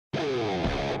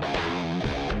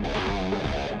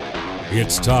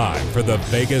It's time for the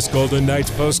Vegas Golden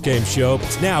Knights postgame show.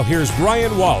 Now here's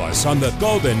Ryan Wallace on the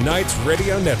Golden Knights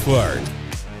Radio Network.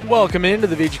 Welcome into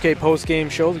the Vgk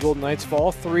Postgame Show. The Golden Knights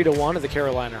fall 3-1 to the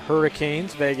Carolina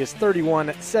Hurricanes. Vegas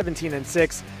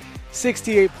 31-17-6.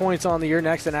 68 points on the year.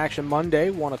 Next in action Monday,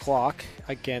 1 o'clock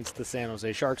against the San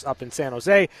Jose Sharks up in San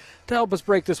Jose. To help us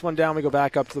break this one down, we go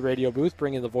back up to the radio booth,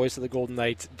 bring in the voice of the Golden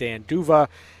Knights, Dan Duva.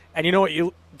 And you know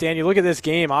what, Dan, you look at this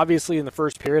game, obviously in the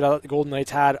first period, the Golden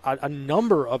Knights had a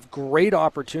number of great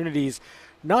opportunities,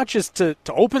 not just to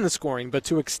open the scoring, but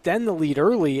to extend the lead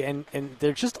early, and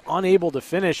they're just unable to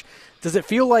finish. Does it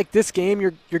feel like this game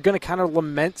you're going to kind of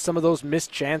lament some of those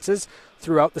missed chances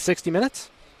throughout the 60 minutes?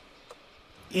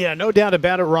 Yeah, no doubt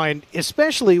about it, Ryan,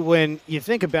 especially when you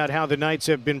think about how the Knights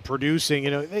have been producing.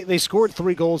 You know, they scored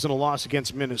 3 goals in a loss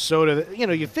against Minnesota. You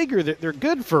know, you figure that they're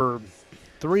good for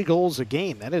 3 goals a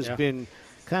game. That has been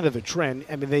kind of the trend.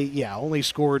 I mean, they only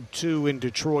scored 2 in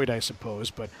Detroit, I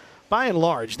suppose, but by and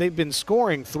large, they've been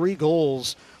scoring 3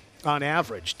 goals on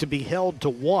average. To be held to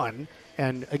 1,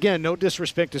 and again, no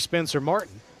disrespect to Spencer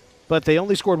Martin, but they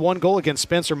only scored 1 goal against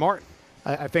Spencer Martin.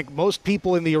 I think most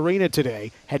people in the arena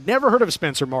today had never heard of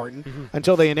Spencer Martin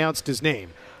until they announced his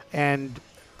name. And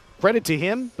credit to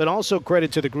him, but also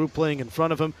credit to the group playing in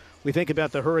front of him. We think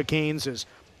about the Hurricanes as,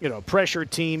 you know, a pressure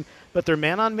team, but their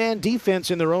man-on-man defense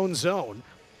in their own zone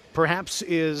perhaps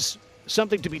is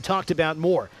something to be talked about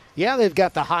more. Yeah, they've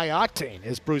got the high octane,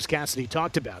 as Bruce Cassidy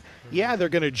talked about. Yeah, they're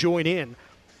going to join in,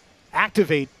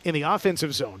 activate in the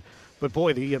offensive zone. But,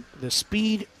 boy, the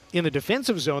speed in the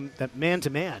defensive zone, that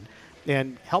man-to-man,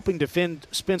 and helping defend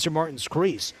Spencer Martin's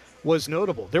crease was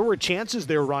notable. There were chances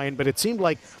there, Ryan, but it seemed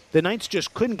like the Knights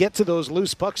just couldn't get to those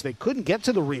loose pucks. They couldn't get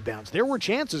to the rebounds. There were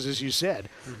chances, as you said,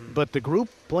 but the group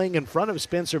playing in front of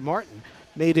Spencer Martin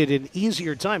made it an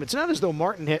easier time. It's not as though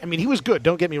Martin had, I mean, he was good,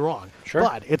 don't get me wrong,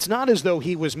 but it's not as though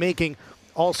he was making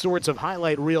all sorts of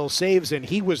highlight reel saves and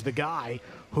he was the guy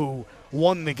who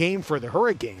won the game for the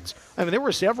Hurricanes. I mean, there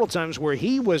were several times where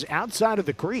he was outside of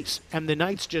the crease, and the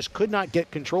Knights just could not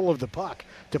get control of the puck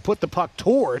to put the puck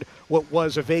toward what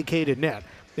was a vacated net.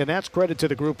 And that's credit to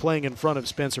the group playing in front of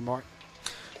Spencer Martin.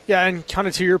 Yeah, and kind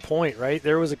of to your point, right,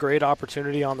 there was a great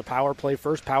opportunity on the power play.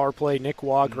 First power play, Nick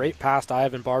Waugh, great pass to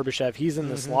Ivan Barbashev. He's in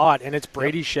the slot, and it's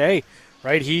Brady Shea,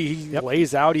 right? He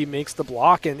lays out, he makes the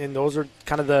block, and those are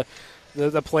kind of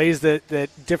the plays that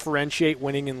differentiate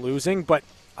winning and losing. But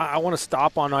I want to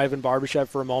stop on Ivan Barbashev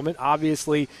for a moment.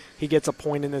 Obviously, he gets a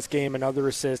point in this game, another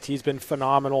assist. He's been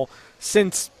phenomenal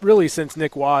since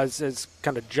Nick Waugh has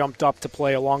kind of jumped up to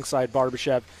play alongside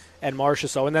Barbashev and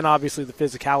Marchessault. And then obviously the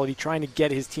physicality, trying to get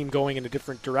his team going in a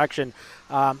different direction.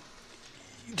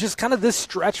 Just kind of this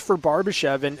stretch for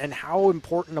Barbashev and how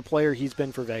important a player he's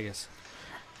been for Vegas.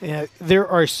 Yeah, there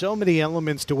are so many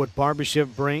elements to what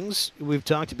Barbashev brings. We've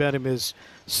talked about him as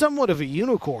somewhat of a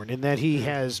unicorn in that he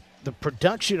has the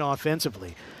production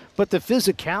offensively, but the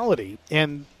physicality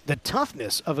and the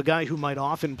toughness of a guy who might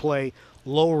often play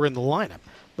lower in the lineup.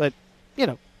 But, you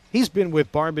know, he's been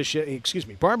with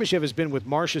Barbashev has been with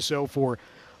Marchessault for,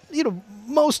 you know,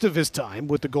 most of his time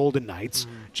with the Golden Knights.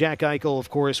 Jack Eichel, of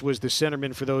course, was the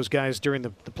centerman for those guys during the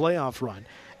playoff run.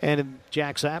 And in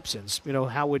Jack's absence, you know,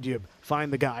 how would you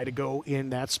find the guy to go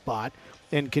in that spot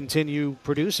and continue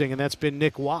producing? And that's been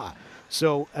Nick Waugh.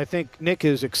 So I think Nick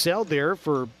has excelled there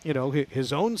for, you know,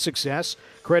 his own success.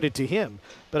 Credit to him.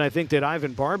 But I think that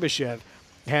Ivan Barbashev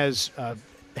has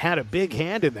had a big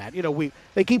hand in that. You know,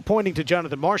 they keep pointing to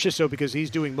Jonathan Marchessault because he's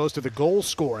doing most of the goal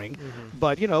scoring.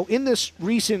 But, you know, in this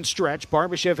recent stretch,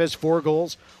 Barbashev has 4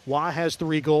 goals. Waugh has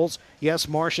 3 goals. Yes,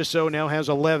 Marchessault now has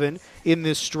 11 in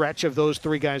this stretch of those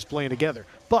 3 guys playing together.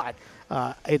 But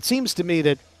it seems to me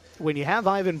that when you have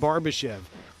Ivan Barbashev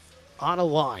on a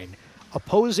line,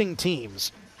 opposing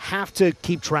teams have to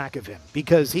keep track of him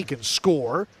because he can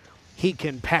score, he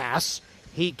can pass,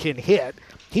 he can hit.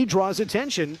 He draws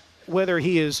attention whether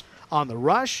he is on the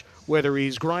rush, whether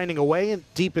he's grinding away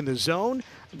deep in the zone.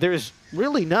 There's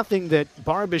really nothing that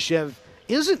Barbashev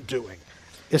isn't doing,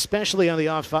 especially on the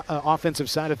offensive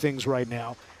side of things right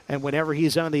now. And whenever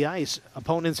he's on the ice,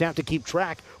 opponents have to keep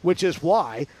track, which is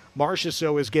why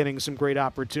Marchessault is getting some great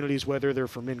opportunities, whether they're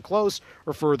from in close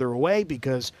or further away,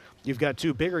 because you've got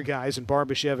 2 bigger guys in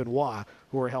Barbashev and Waugh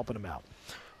who are helping him out.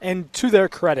 And to their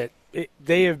credit,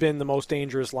 they have been the most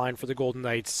dangerous line for the Golden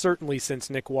Knights, certainly since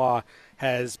Nick Waugh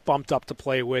has bumped up to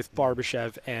play with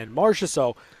Barbashev and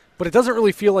Marchessault. But it doesn't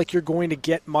really feel like you're going to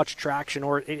get much traction,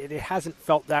 or it hasn't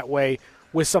felt that way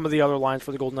with some of the other lines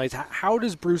for the Golden Knights. How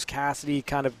does Bruce Cassidy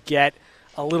kind of get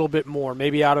a little bit more,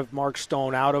 maybe out of Mark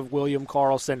Stone, out of William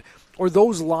Karlsson, or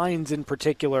those lines in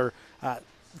particular,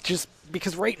 just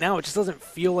because right now it just doesn't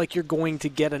feel like you're going to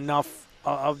get enough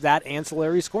of that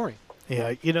ancillary scoring.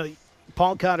 Yeah,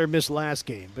 Paul Cotter missed last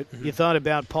game, but you thought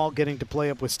about Paul getting to play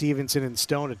up with Stevenson and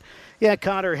Stone. And yeah,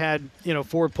 Cotter had,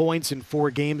 4 points in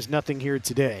 4 games, nothing here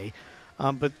today.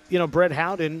 But, Brett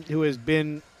Howden, who has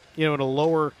been, in a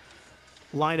lower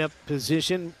lineup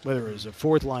position, whether it was a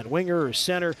fourth-line winger or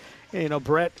center,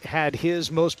 Brett had his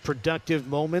most productive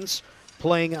moments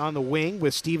playing on the wing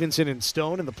with Stevenson and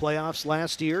Stone in the playoffs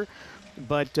last year.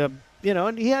 But,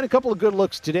 and he had a couple of good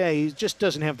looks today. He just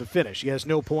doesn't have the finish. He has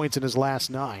no points in his last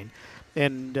 9.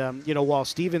 And, while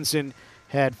Stevenson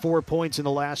had 4 points in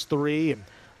the last 3 and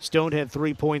Stone had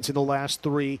 3 points in the last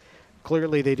 3,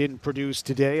 clearly they didn't produce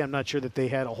today. I'm not sure that they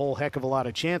had a whole heck of a lot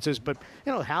of chances. But,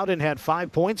 Howden had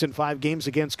 5 points in 5 games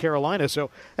against Carolina, so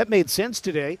that made sense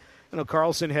today.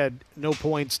 Carlson had no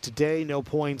points today, no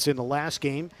points in the last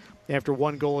game after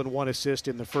 1 goal and 1 assist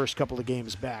in the first couple of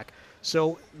games back.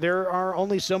 So there are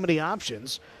only so many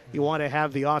options. You want to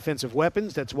have the offensive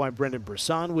weapons. That's why Brendan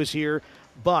Brisson was here.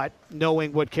 But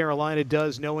knowing what Carolina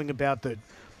does, knowing about the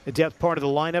depth part of the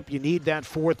lineup, you need that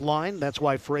fourth line. That's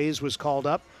why Fraze was called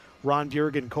up. Ron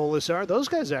Bjerg and Kolasar. Those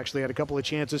guys actually had a couple of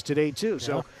chances today, too.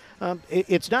 So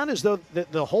it's not as though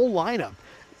the whole lineup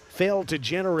failed to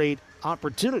generate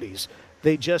opportunities.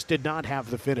 They just did not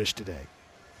have the finish today.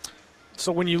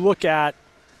 So when you look at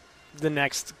the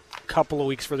next couple of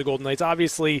weeks for the Golden Knights,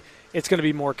 obviously it's going to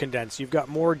be more condensed. You've got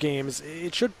more games.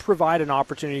 It should provide an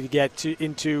opportunity to get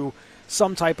into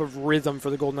some type of rhythm for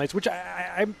the Golden Knights, which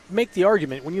I make the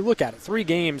argument when you look at it. 3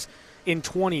 games in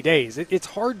 20 days. It's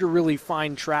hard to really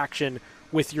find traction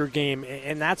with your game,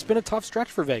 and that's been a tough stretch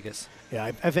for Vegas.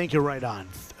 Yeah, I think you're right on.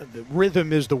 The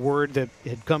rhythm is the word that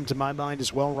had come to my mind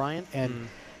as well, Ryan. And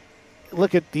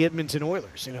look at the Edmonton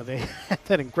Oilers. They had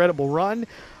that incredible run.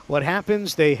 What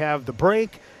happens? They have the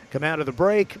break, come out of the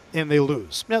break, and they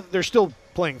lose. Now, they're still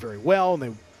playing very well, and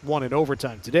they won in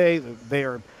overtime today. They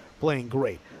are playing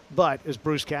great. But as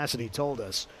Bruce Cassidy told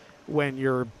us, when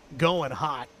you're going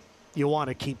hot, you want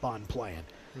to keep on playing.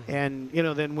 And,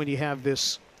 then when you have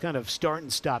this kind of start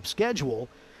and stop schedule,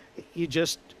 you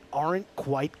just aren't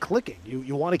quite clicking.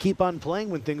 You want to keep on playing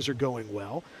when things are going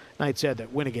well. Knights had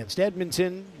that win against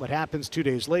Edmonton. What happens 2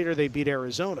 days later? They beat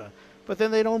Arizona. But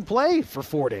then they don't play for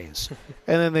 4 days.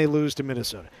 And then they lose to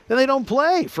Minnesota. Then they don't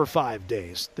play for 5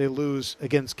 days. They lose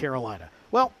against Carolina.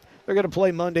 Well, they're going to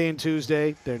play Monday and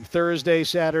Tuesday, then Thursday,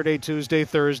 Saturday, Tuesday,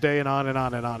 Thursday, and on and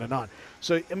on and on and on.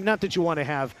 So not that you want to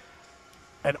have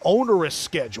an onerous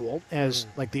schedule, as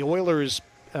like the Oilers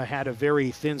had a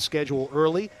very thin schedule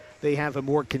early. They have a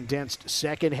more condensed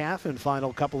second half and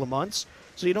final couple of months.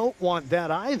 So you don't want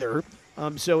that either.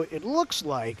 So it looks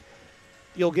like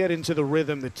you'll get into the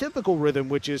rhythm, the typical rhythm,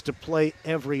 which is to play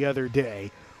every other day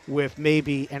with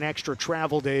maybe an extra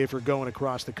travel day if you're going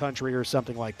across the country or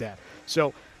something like that.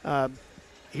 So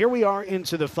here we are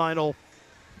into the final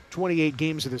 28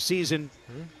 games of the season,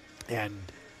 and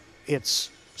it's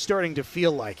starting to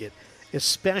feel like it,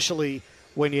 especially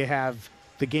when you have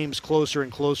the games closer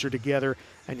and closer together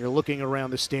and you're looking around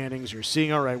the standings. You're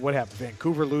seeing, all right, what happened?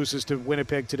 Vancouver loses to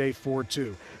Winnipeg today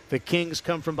 4-2. The Kings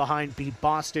come from behind, beat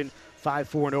Boston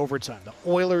 5-4 in overtime. The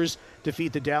Oilers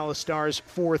defeat the Dallas Stars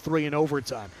 4-3 in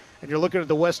overtime. And you're looking at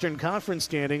the Western Conference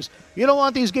standings. You don't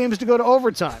want these games to go to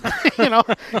overtime.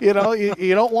 you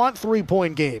don't want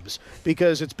 3-point games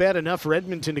because it's bad enough for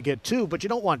Edmonton to get 2, but you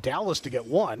don't want Dallas to get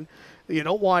 1. You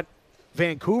don't want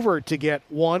Vancouver to get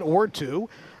 1 or 2.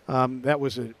 That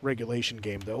was a regulation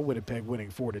game, though. Winnipeg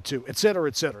winning 4-2, et cetera,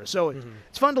 et cetera. So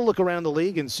it's fun to look around the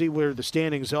league and see where the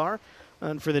standings are.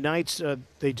 And for the Knights,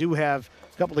 they do have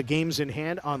a couple of games in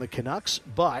hand on the Canucks,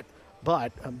 but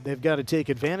they've got to take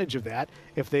advantage of that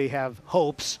if they have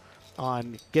hopes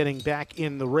on getting back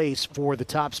in the race for the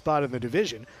top spot in the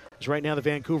division. Because right now the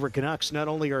Vancouver Canucks not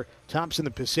only are tops in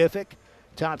the Pacific,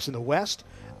 tops in the West,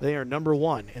 they are number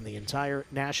 1 in the entire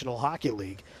National Hockey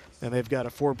League. And they've got a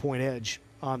 4-point edge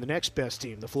on the next best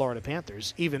team, the Florida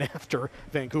Panthers, even after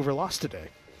Vancouver lost today.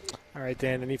 All right,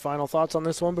 Dan, any final thoughts on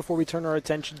this one before we turn our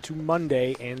attention to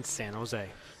Monday and San Jose?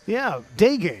 Yeah,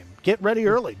 day game. Get ready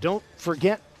early. Don't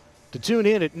forget to tune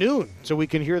in at noon so we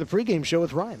can hear the pregame show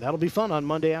with Ryan. That'll be fun on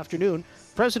Monday afternoon,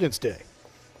 President's Day.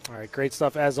 All right, great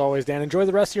stuff as always, Dan. Enjoy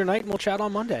the rest of your night, and we'll chat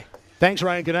on Monday. Thanks,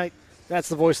 Ryan. Good night. That's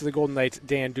the voice of the Golden Knights,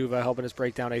 Dan Duva, helping us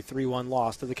break down a 3-1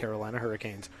 loss to the Carolina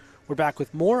Hurricanes. We're back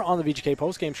with more on the VGK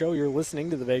Postgame Show. You're listening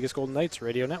to the Vegas Golden Knights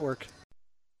Radio Network.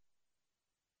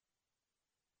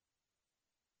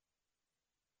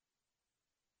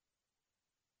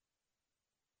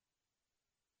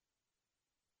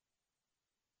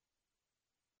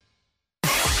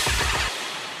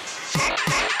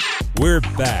 We're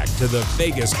back to the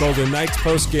Vegas Golden Knights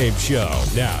postgame show.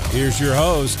 Now, here's your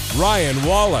host, Ryan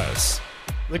Wallace.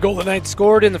 The Golden Knights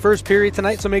scored in the first period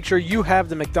tonight, so make sure you have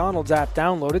the McDonald's app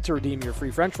downloaded to redeem your free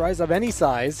french fries of any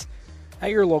size at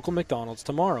your local McDonald's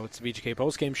tomorrow. It's the Vgk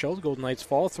Postgame Show. The Golden Knights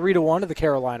fall 3-1 to the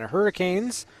Carolina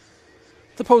Hurricanes.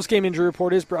 The postgame injury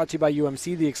report is brought to you by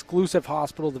UMC, the exclusive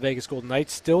hospital of the Vegas Golden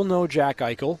Knights. Still no Jack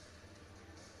Eichel.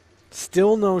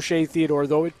 Still no Shea Theodore,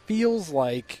 though it feels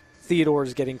like Theodore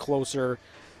is getting closer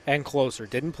and closer.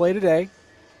 Didn't play today,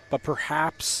 but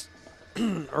perhaps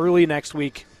early next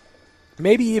week,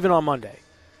 maybe even on Monday,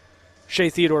 Shea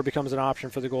Theodore becomes an option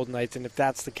for the Golden Knights, and if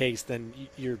that's the case, then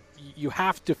you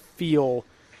have to feel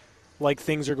like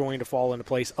things are going to fall into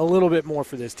place a little bit more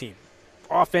for this team.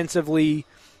 Offensively,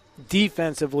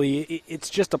 defensively, it's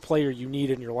just a player you need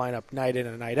in your lineup night in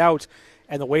and night out,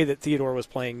 and the way that Theodore was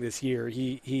playing this year,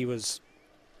 he was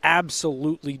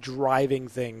absolutely driving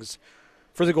things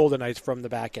for the Golden Knights from the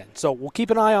back end. So we'll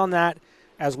keep an eye on that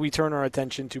as we turn our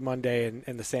attention to Monday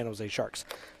and the San Jose Sharks.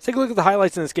 Let's take a look at the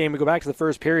highlights in this game. We go back to the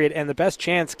first period, and the best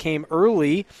chance came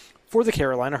early for the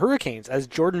Carolina Hurricanes as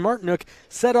Jordan Martinook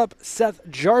set up Seth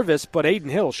Jarvis, but Aiden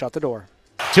Hill shut the door.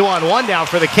 2-on-1 now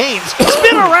for the Canes.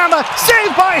 Spinorama,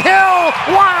 saved by Hill!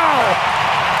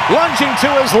 Wow! Lunging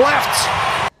to his left.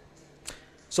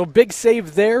 So big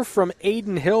save there from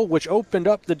Aiden Hill, which opened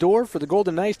up the door for the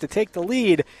Golden Knights to take the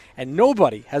lead. And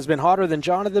nobody has been hotter than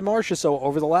Jonathan Marchessault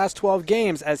over the last 12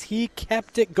 games as he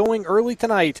kept it going early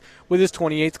tonight with his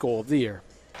 28th goal of the year.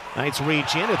 Knights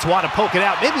reach in. It's Watt to poke it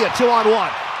out. Maybe a 2-on-1.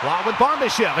 Watt with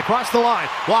Barbashev across the line.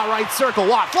 Watt right circle.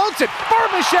 Watt floats it.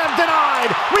 Barbashev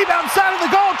denied. Rebound side of the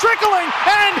goal. Trickling.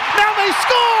 And now they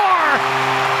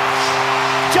score!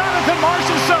 Jonathan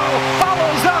Marchessault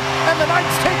follows up, and the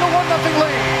Knights take a 1-0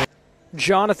 lead.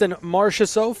 Jonathan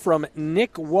Marchessault from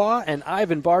Nick Waugh and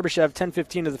Ivan Barbashev,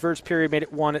 10:15 of the first period, made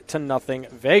it 1-0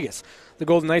 Vegas. The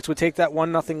Golden Knights would take that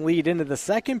 1-0 lead into the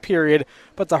second period,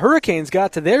 but the Hurricanes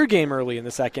got to their game early in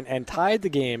the second and tied the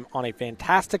game on a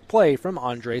fantastic play from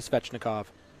Andrei Svechnikov.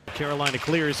 Carolina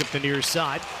clears up the near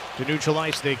side. To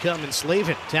neutralize they come, and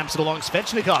Slavin taps it along.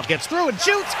 Svechnikov gets through and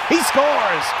shoots. He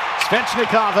scores!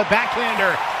 Svechnikov, a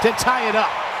backhander to tie it up.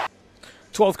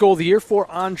 12th goal of the year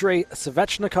for Andrei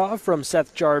Svechnikov from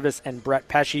Seth Jarvis and Brett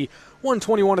Pesce.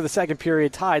 1:21 of the second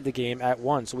period tied the game at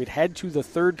 1. So we'd head to the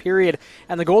third period,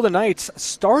 and the Golden Knights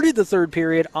started the third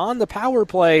period on the power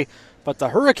play, but the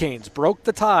Hurricanes broke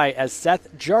the tie as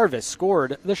Seth Jarvis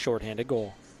scored the shorthanded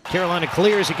goal. Carolina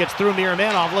clears. It gets through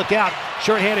Miramanov. Look out.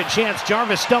 Shorthanded chance.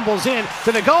 Jarvis stumbles in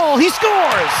to the goal. He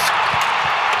scores!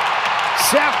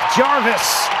 Seth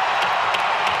Jarvis.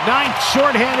 9th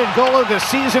shorthanded goal of the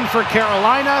season for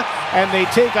Carolina, and they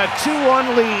take a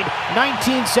 2-1 lead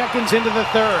 19 seconds into the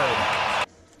third.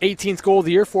 18th goal of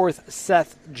the year for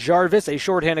Seth Jarvis, a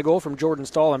shorthanded goal from Jordan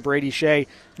Staal and Brady Shea.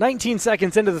 19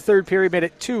 seconds into the third period made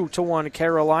it 2-1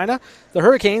 Carolina. The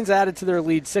Hurricanes added to their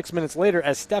lead 6 minutes later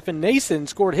as Stefan Nason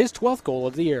scored his 12th goal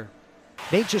of the year.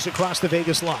 Natchez across the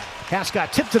Vegas line. Pass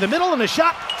got tipped to the middle, and the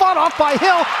shot fought off by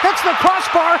Hill. Hits the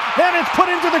crossbar, and it's put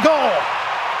into the goal.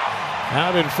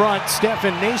 Out in front,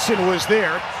 Stefan Nason was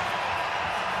there,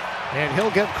 and he'll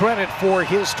get credit for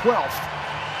his 12th.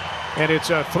 And it's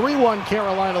a 3-1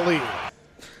 Carolina lead.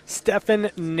 Stefan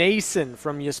Nason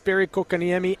from Jesperi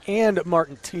Kokaniemi and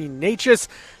Martin Natchez.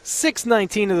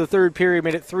 6:19 of the third period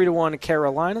made it 3-1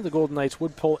 Carolina. The Golden Knights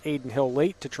would pull Aiden Hill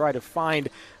late to try to find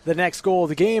the next goal of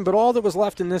the game, but all that was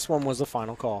left in this one was the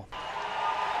final call.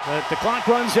 But the clock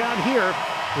runs out here,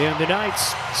 and the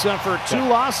Knights suffer 2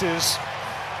 losses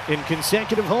in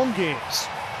consecutive home games.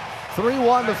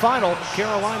 3-1 the final.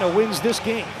 Carolina wins this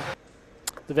game.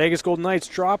 The Vegas Golden Knights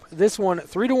drop this one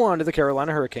 3-1 to the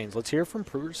Carolina Hurricanes. Let's hear from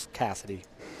Bruce Cassidy.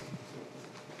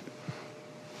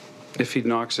 If he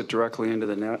knocks it directly into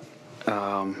the net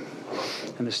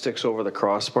and it sticks over the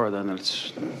crossbar,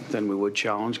 then we would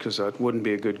challenge, because that wouldn't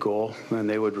be a good goal, and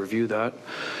they would review that,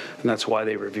 and that's why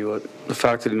they review it. The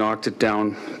fact that he knocked it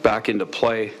down back into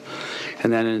play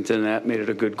and then into the net made it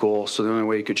a good goal. So the only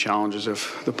way you could challenge is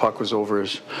if the puck was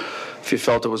if you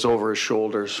felt it was over his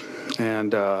shoulders,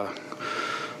 and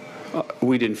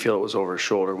we didn't feel it was over his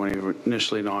shoulder when he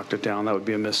initially knocked it down. That would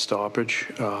be a missed stoppage.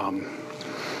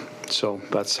 So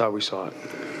that's how we saw it.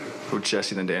 Who's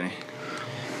Jesse then Danny?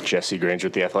 Jesse Granger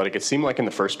with The Athletic. It seemed like in the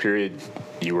first period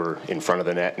you were in front of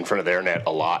the net, in front of their net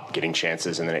a lot, getting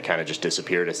chances, and then it kind of just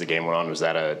disappeared as the game went on. Was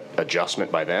that an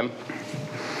adjustment by them?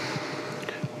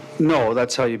 No,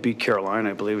 that's how you beat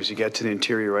Carolina, I believe, is you get to the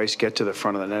interior ice, get to the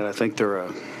front of the net. I think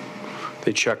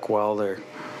they check well.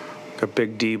 They've a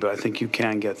big D, but I think you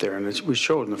can get there. And we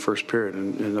showed in the first period.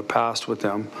 In the past with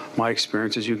them, my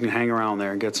experience is you can hang around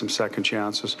there and get some second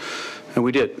chances. And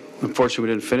we did. Unfortunately,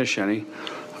 we didn't finish any.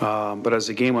 But as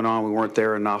the game went on, we weren't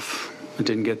there enough and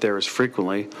didn't get there as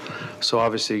frequently. So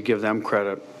obviously, give them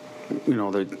credit. You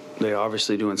know, they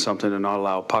obviously doing something to not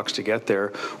allow pucks to get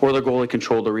there. Or their goalie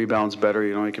controlled the rebounds better.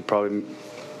 You know, you could probably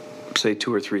say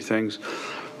 2 or 3 things.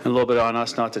 And a little bit on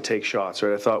us not to take shots,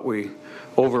 right? I thought we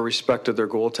over-respected their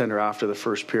goaltender after the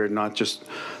first period, not just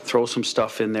throw some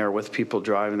stuff in there with people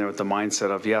driving there with the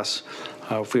mindset of, yes,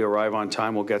 if we arrive on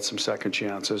time, we'll get some second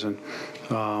chances. And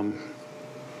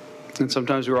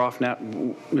sometimes we were off net,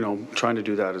 you know, trying to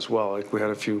do that as well. Like we had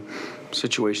a few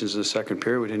situations in the second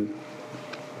period. We didn't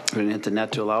hit the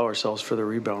net to allow ourselves for the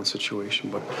rebound situation.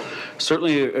 But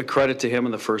certainly a credit to him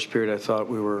in the first period. I thought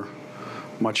we were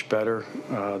much better,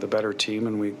 the better team,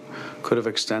 and we could have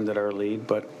extended our lead.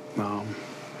 But,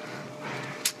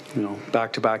 you know,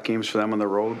 back-to-back games for them on the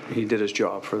road, he did his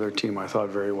job for their team, I thought,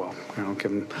 very well. You know,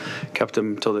 kept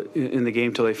them in the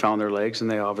game till they found their legs,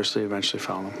 and they obviously eventually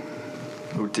found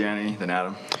them. Danny, then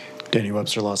Adam. Danny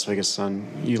Webster, Las Vegas Sun.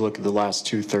 You look at the last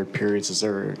 2 third periods. Is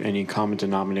there any common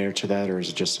denominator to that, or is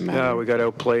it just a matter? Yeah, we got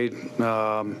outplayed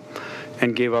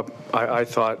and gave up, I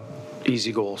thought,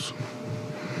 easy goals.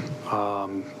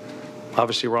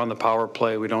 Obviously, we're on the power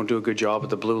play. We don't do a good job at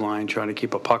the blue line trying to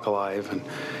keep a puck alive. And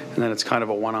then it's kind of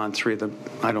a 1-on-3 that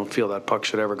I don't feel that puck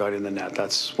should ever got in the net.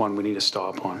 That's one we need to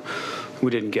stop on. We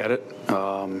didn't get it.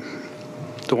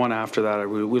 The one after that,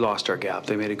 we lost our gap.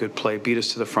 They made a good play, beat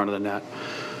us to the front of the net.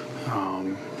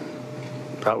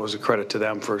 That was a credit to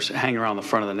them for hanging around the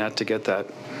front of the net to get that,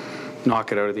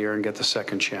 knock it out of the air and get the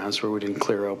second chance where we didn't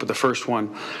clear out. But the first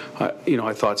one, you know,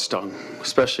 I thought stung,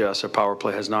 especially us. Our power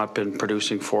play has not been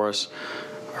producing for us.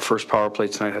 Our first power play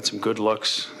tonight had some good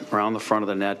looks around the front of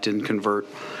the net, didn't convert.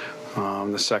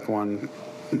 The second one,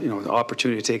 you know, the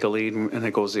opportunity to take a lead, and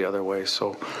it goes the other way.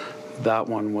 So that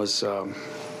one was a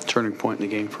turning point in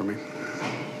the game for me.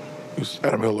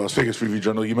 Adam Hill, Las Vegas Review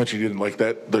Journal. You mentioned you didn't like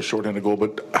the shorthanded goal,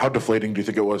 but how deflating do you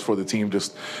think it was for the team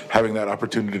just having that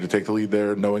opportunity to take the lead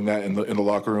there, knowing that in the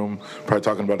locker room, probably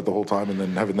talking about it the whole time, and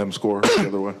then having them score the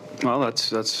other way? Well,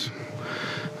 that's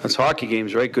hockey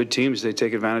games, right? Good teams, they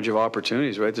take advantage of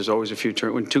opportunities, right? There's always a few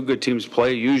when 2 good teams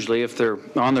play, usually if they're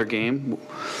on their game,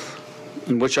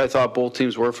 in which I thought both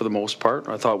teams were for the most part.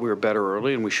 I thought we were better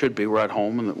early, and we should be. We're at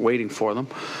home and waiting for them.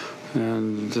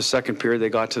 And the second period, they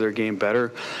got to their game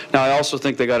better. Now, I also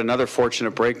think they got another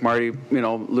fortunate break. Marty, you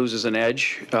know, loses an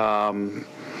edge. You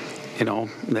know,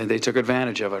 they took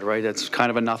advantage of it, right? It's kind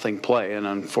of a nothing play. And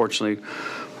unfortunately,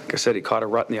 like I said, he caught a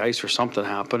rut in the ice or something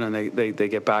happened, and they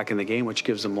get back in the game, which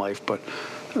gives them life. But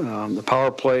the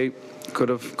power play could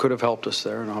have helped us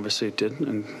there, and obviously it didn't.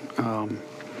 And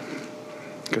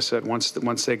like I said,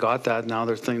 once they got that, now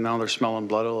they're smelling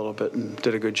blood a little bit and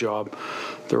did a good job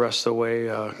the rest of the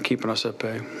way, keeping us at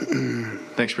bay.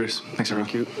 Thanks, Bruce. Thanks,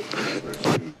 everyone.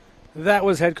 Thank you. That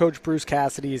was head coach Bruce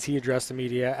Cassidy as he addressed the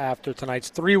media after tonight's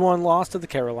 3-1 loss to the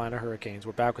Carolina Hurricanes.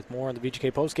 We're back with more on the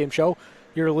VGK Postgame Show.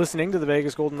 You're listening to the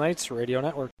Vegas Golden Knights Radio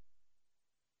Network.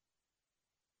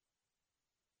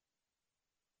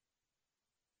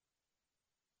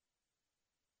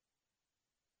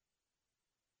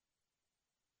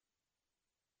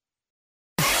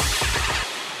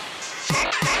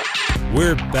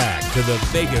 We're back to the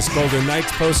Vegas Golden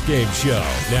Knights postgame show.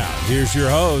 Now, here's your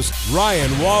host,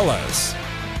 Ryan Wallace.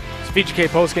 It's VGK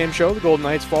Postgame Show. The Golden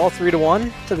Knights fall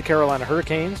 3-1 to the Carolina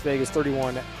Hurricanes. Vegas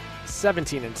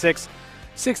 31-17-6.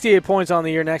 68 points on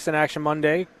the year. Next in action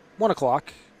Monday, 1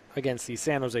 o'clock against the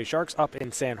San Jose Sharks up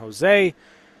in San Jose.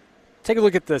 Take a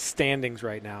look at the standings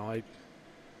right now.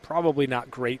 Probably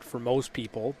not great for most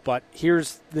people, but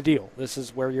here's the deal. This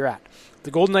is where you're at.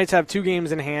 The Golden Knights have 2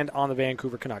 games in hand on the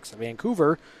Vancouver Canucks.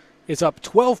 Vancouver is up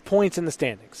 12 points in the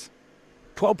standings.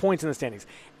 12 points in the standings.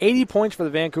 80 points for the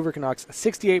Vancouver Canucks,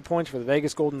 68 points for the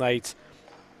Vegas Golden Knights,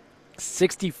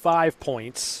 65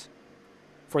 points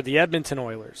for the Edmonton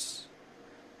Oilers.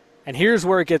 And here's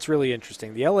where it gets really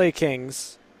interesting. The LA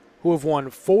Kings, who have won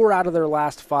 4 out of their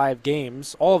last 5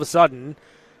 games, all of a sudden,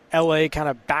 LA kind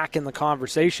of back in the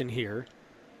conversation here.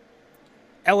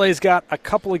 LA's got a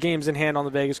couple of games in hand on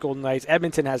the Vegas Golden Knights.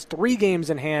 Edmonton has 3 games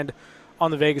in hand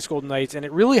on the Vegas Golden Knights, and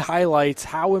it really highlights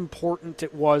how important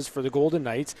it was for the Golden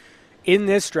Knights in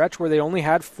this stretch where they only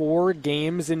had 4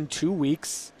 games in 2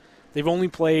 weeks. They've only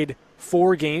played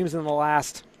 4 games in the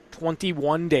last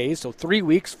 21 days, so 3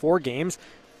 weeks, 4 games.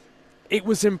 It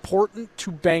was important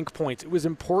to bank points. It was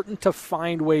important to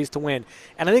find ways to win.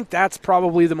 And I think that's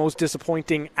probably the most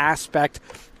disappointing aspect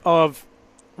of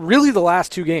really the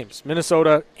last 2 games.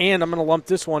 Minnesota, and I'm going to lump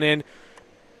this one in,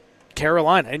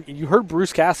 Carolina, and you heard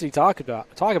Bruce Cassidy talk about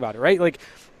it, right? Like,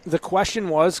 the question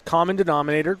was common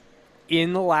denominator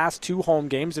in the last 2 home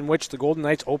games in which the Golden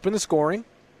Knights open the scoring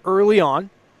early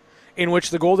on, in which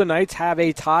the Golden Knights have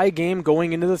a tie game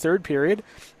going into the third period,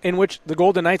 in which the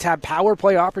Golden Knights have power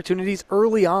play opportunities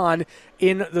early on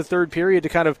in the third period to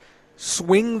kind of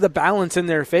swing the balance in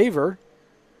their favor.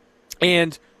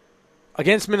 And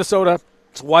against Minnesota,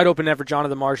 it's a wide open net for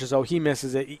Jonathan Marchessault. He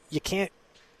misses it. You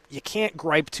can't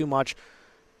gripe too much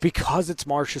because it's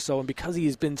Marchessault and because he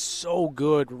has been so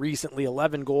good recently,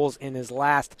 11 goals in his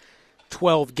last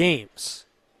 12 games.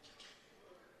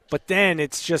 But then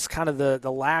it's just kind of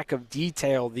the lack of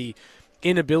detail, the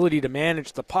inability to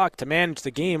manage the puck, to manage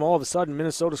the game. All of a sudden,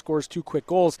 Minnesota scores 2 quick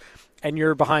goals, and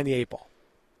you're behind the 8 ball.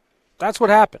 That's what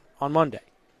happened on Monday.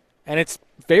 And it's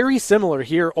very similar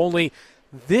here, only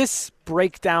this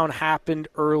breakdown happened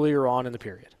earlier on in the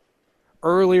period.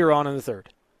 Earlier on in the third.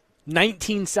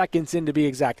 19 seconds in to be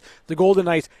exact. The Golden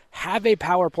Knights have a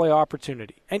power play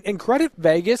opportunity. And credit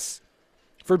Vegas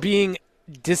for being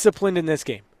disciplined in this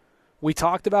game. We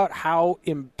talked about how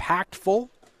impactful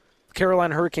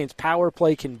Carolina Hurricanes power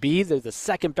play can be. They're the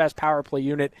second best power play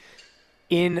unit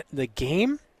in the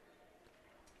game,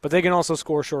 but they can also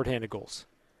score shorthanded goals.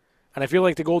 And I feel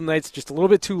like the Golden Knights just a little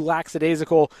bit too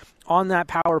lackadaisical on that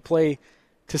power play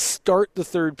to start the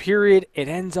third period. It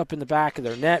ends up in the back of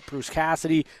their net. Bruce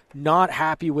Cassidy not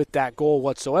happy with that goal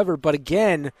whatsoever. But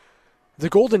again, the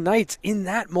Golden Knights in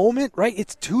that moment, right,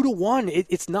 it's 2-1.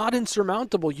 It's not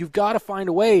insurmountable. You've got to find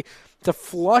a way to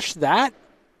flush that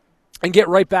and get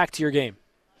right back to your game.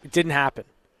 It didn't happen.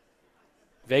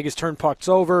 Vegas turned pucks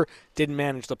over, didn't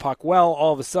manage the puck well.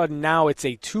 All of a sudden, now it's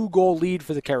a 2-goal lead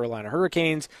for the Carolina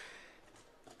Hurricanes.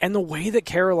 And the way that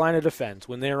Carolina defends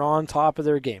when they're on top of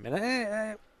their game,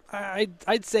 and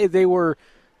I'd say they were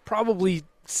probably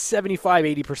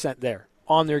 75-80% there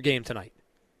on their game tonight.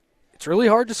 It's really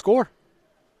hard to score.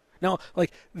 Now,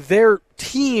 like, their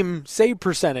team save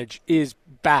percentage is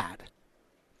bad.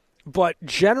 But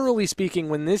generally speaking,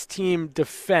 when this team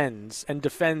defends and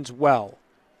defends well,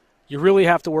 you really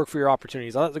have to work for your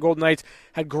opportunities. I thought the Golden Knights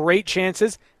had great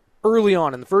chances early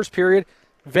on in the first period.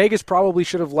 Vegas probably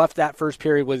should have left that first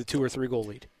period with a 2 or 3 goal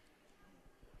lead.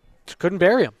 Just couldn't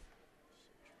bury them.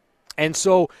 And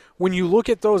so when you look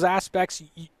at those aspects,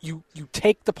 you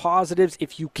take the positives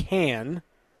if you can.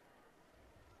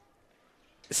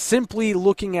 Simply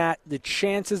looking at the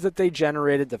chances that they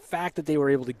generated, the fact that they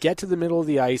were able to get to the middle of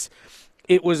the ice,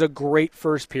 it was a great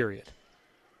first period.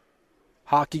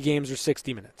 Hockey games are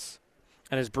 60 minutes.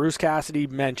 And as Bruce Cassidy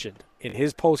mentioned in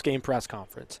his post-game press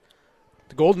conference,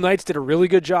 the Golden Knights did a really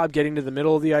good job getting to the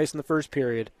middle of the ice in the first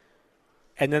period,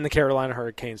 and then the Carolina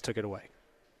Hurricanes took it away.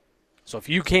 So if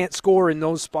you can't score in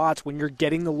those spots when you're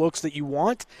getting the looks that you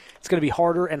want, it's going to be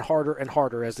harder and harder and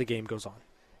harder as the game goes on.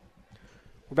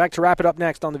 We're back to wrap it up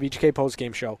next on the VGK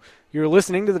Postgame Show. You're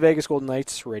listening to the Vegas Golden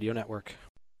Knights Radio Network.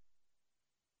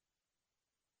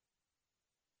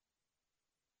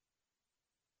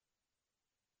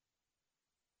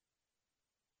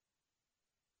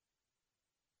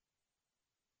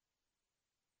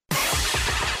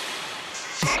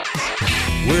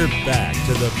 We're back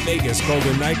to the Vegas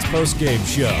Golden Knights postgame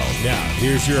show. Now,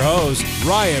 here's your host,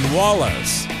 Ryan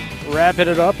Wallace. Wrapping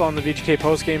it up on the VGK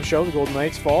postgame show. The Golden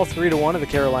Knights fall 3-1 to the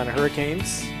Carolina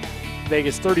Hurricanes.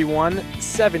 Vegas 31,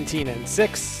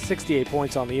 17-6, 68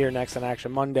 points on the year. Next in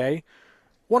action Monday.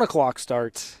 1 o'clock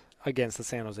start against the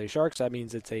San Jose Sharks. That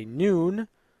means it's a noon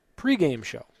pregame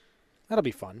show. That'll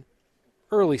be fun.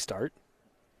 Early start.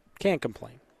 Can't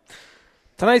complain.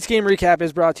 Tonight's game recap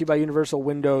is brought to you by Universal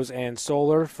Windows and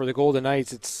Solar. For the Golden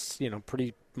Knights, it's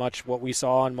pretty much what we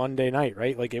saw on Monday night,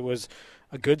 right? Like, it was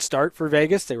a good start for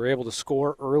Vegas. They were able to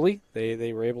score early.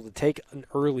 They were able to take an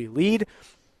early lead.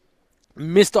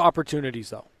 Missed opportunities,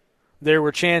 though. There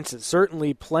were chances,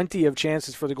 certainly plenty of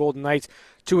chances for the Golden Knights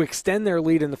to extend their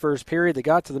lead in the first period. They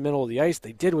got to the middle of the ice.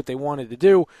 They did what they wanted to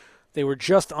do. They were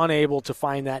just unable to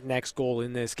find that next goal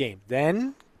in this game.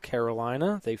 Then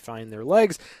Carolina, they find their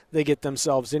legs. They get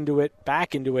themselves into it,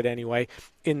 back into it anyway.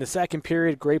 In the second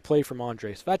period, great play from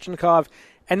Andrei Svechnikov.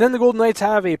 And then the Golden Knights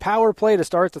have a power play to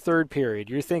start the third period.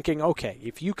 You're thinking, okay,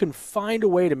 if you can find a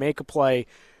way to make a play,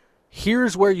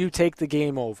 here's where you take the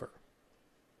game over.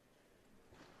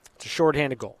 It's a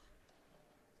shorthanded goal.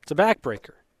 It's a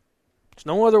backbreaker. There's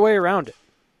no other way around it.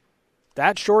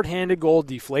 That shorthanded goal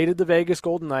deflated the Vegas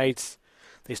Golden Knights.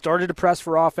 They started to press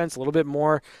for offense a little bit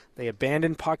more. They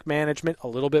abandoned puck management a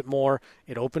little bit more.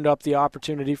 It opened up the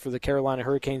opportunity for the Carolina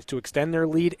Hurricanes to extend their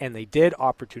lead, and they did.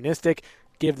 Opportunistic,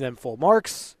 give them full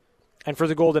marks. And for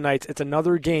the Golden Knights, it's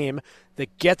another game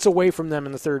that gets away from them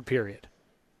in the third period.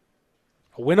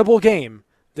 A winnable game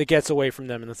that gets away from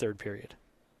them in the third period.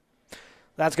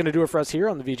 That's going to do it for us here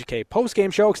on the VGK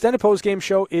Postgame Show. Extended Postgame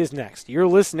Show is next. You're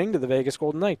listening to the Vegas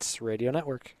Golden Knights Radio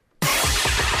Network.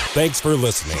 Thanks for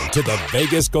listening to the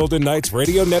Vegas Golden Knights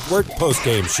Radio Network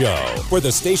Postgame Show, where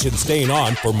the station's staying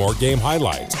on for more game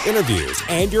highlights, interviews,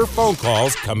 and your phone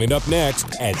calls coming up next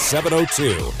at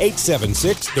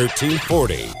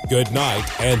 702-876-1340. Good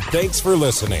night, and thanks for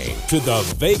listening to the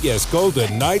Vegas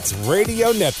Golden Knights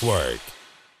Radio Network.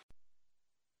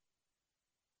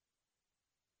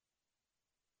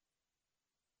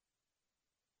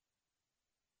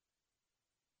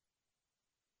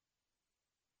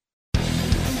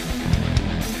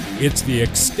 It's the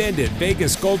extended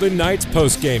Vegas Golden Knights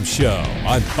postgame show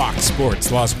on Fox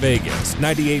Sports Las Vegas,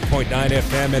 98.9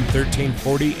 FM and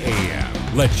 1340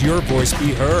 AM. Let your voice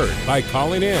be heard by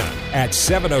calling in at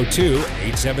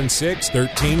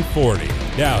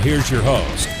 702-876-1340. Now here's your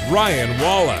host, Ryan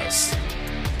Wallace.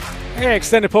 Hey,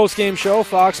 extended postgame show,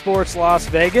 Fox Sports Las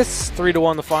Vegas.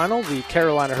 3-1 the final. The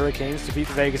Carolina Hurricanes defeat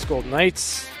the Vegas Golden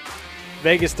Knights.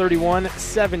 Vegas 31,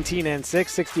 17-6,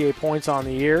 68 points on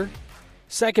the year.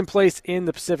 Second place in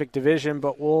the Pacific Division,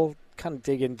 but we'll kind of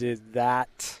dig into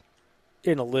that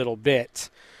in a little bit.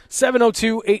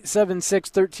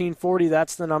 702-876-1340,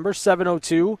 that's the number,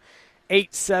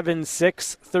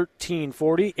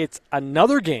 702-876-1340. It's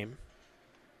another game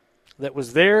that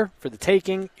was there for the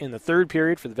taking in the third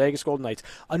period for the Vegas Golden Knights.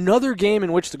 Another game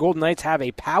in which the Golden Knights have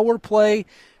a power play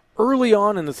early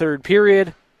on in the third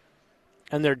period,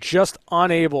 and they're just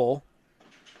unable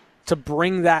to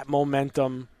bring that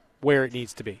momentum where it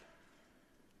needs to be.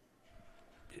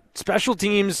 Special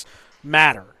teams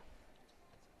matter.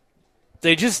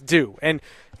 They just do. And,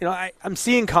 you know, I'm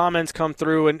seeing comments come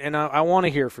through, and I want to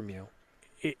hear from you.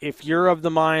 If you're of the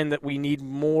mind that we need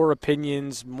more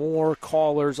opinions, more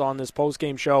callers on this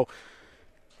postgame show,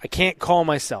 I can't call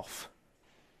myself.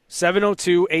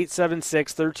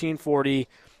 702-876-1340,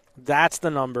 that's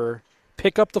the number.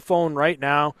 Pick up the phone right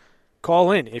now.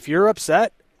 Call in. If you're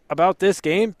upset about this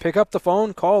game, pick up the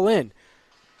phone, call in.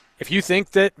 If you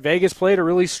think that Vegas played a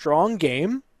really strong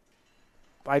game,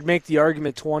 I'd make the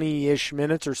argument 20-ish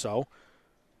minutes or so.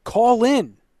 Call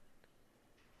in.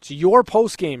 It's your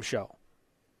post-game show.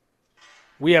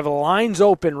 We have lines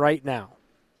open right now.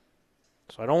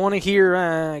 So I don't want to hear,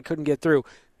 I couldn't get through.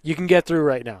 You can get through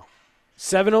right now.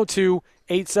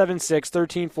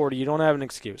 702-876-1340. You don't have an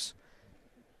excuse.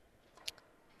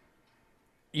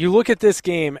 You look at this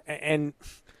game, and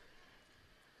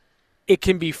it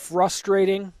can be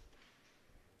frustrating,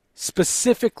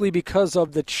 specifically because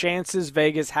of the chances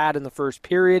Vegas had in the first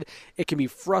period. It can be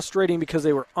frustrating because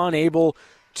they were unable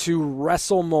to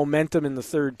wrestle momentum in the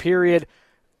third period.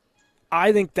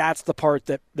 I think that's the part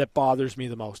that bothers me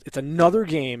the most. It's another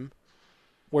game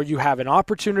where you have an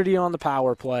opportunity on the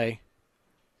power play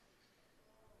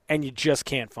and you just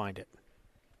can't find it.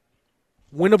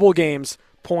 Winnable games,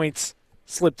 points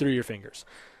slip through your fingers.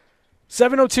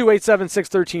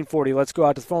 702-876-1340. Let's go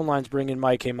out to the phone lines, bring in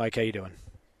Mike. Hey, Mike, how you doing?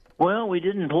 Well, we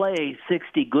didn't play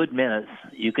 60 good minutes.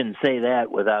 You can say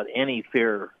that without any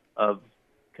fear of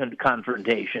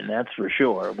confrontation, that's for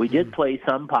sure. We did play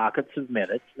some pockets of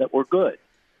minutes that were good,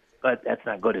 but that's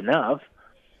not good enough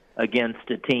against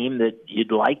a team that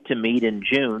you'd like to meet in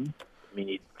June. I mean,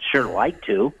 you'd sure like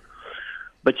to,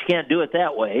 but you can't do it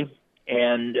that way,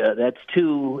 and that's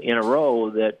two in a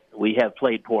row that we have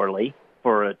played poorly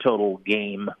for a total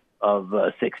game of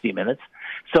 60 minutes.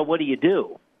 So what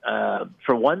do?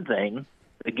 For one thing,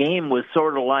 the game was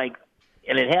sort of like,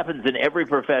 and it happens in every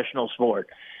professional sport.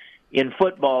 In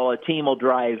football, a team will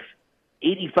drive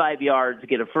 85 yards,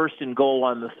 get a first and goal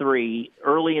on the 3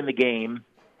 early in the game,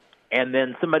 and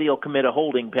then somebody will commit a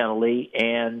holding penalty,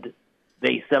 and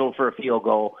they settle for a field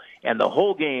goal, and the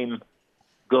whole game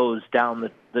goes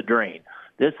down the drain.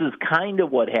 This is kind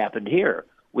of what happened here.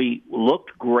 We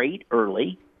looked great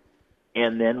early,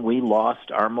 and then we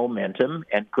lost our momentum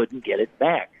and couldn't get it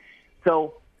back.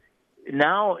 So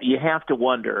now you have to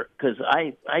wonder, because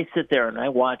I sit there and I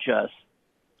watch us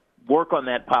work on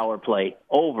that power play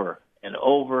over and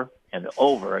over and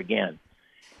over again.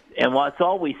 And that's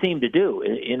all we seem to do.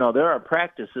 You know, there are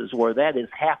practices where that is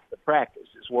half the practice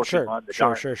is working on the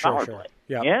power play.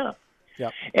 Yeah.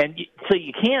 And so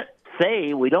you can't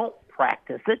say we don't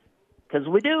practice it, because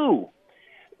we do.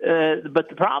 But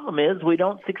the problem is we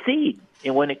don't succeed.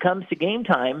 And when it comes to game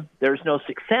time, there's no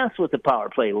success with the power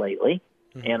play lately.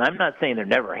 Mm-hmm. And I'm not saying there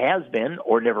never has been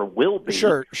or never will be.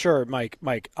 Sure, Mike.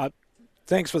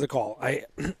 Thanks for the call.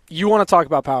 You want to talk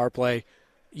about power play,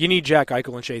 you need Jack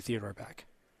Eichel and Shea Theodore back.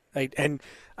 And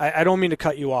I don't mean to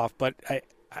cut you off, but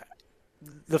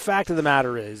the fact of the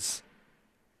matter is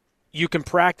you can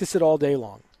practice it all day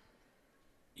long.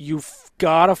 You've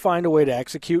got to find a way to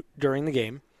execute during the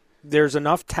game. There's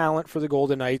enough talent for the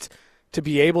Golden Knights to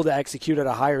be able to execute at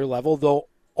a higher level, though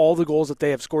all the goals that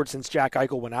they have scored since Jack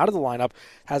Eichel went out of the lineup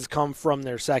has come from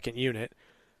their second unit.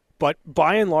 But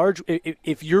by and large,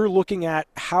 if you're looking at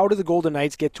how do the Golden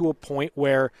Knights get to a point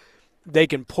where they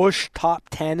can push top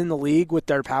 10 in the league with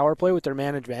their power play, with their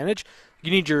man advantage,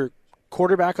 you need your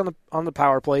quarterback on the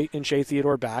power play in Shea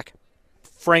Theodore back.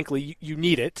 Frankly, you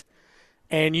need it.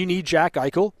 And you need Jack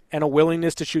Eichel and a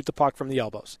willingness to shoot the puck from the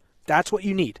elbows. That's what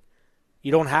you need.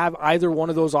 You don't have either one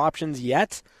of those options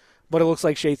yet, but it looks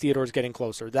like Shea Theodore's getting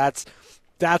closer. That's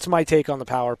my take on the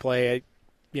power play.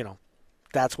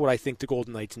 That's what I think the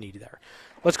Golden Knights need there.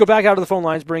 Let's go back out to the phone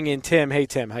lines, bring in Tim. Hey,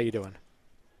 Tim, how you doing?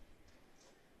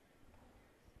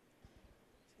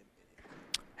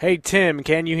 Hey, Tim,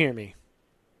 can you hear me?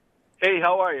 Hey,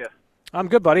 how are you? I'm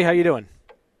good, buddy. How you doing?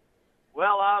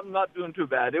 Well, I'm not doing too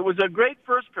bad. It was a great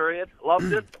first period.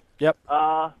 Loved it. Yep.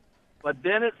 But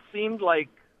then it seemed like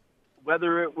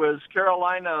whether it was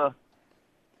Carolina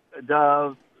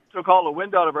took all the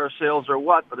wind out of our sails or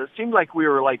what, but it seemed like we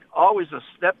were like always a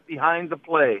step behind the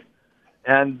play,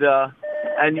 and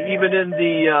even in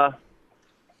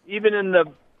the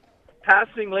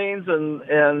passing lanes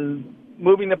and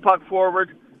moving the puck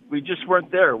forward, we just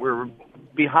weren't there. We were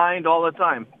behind all the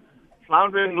time,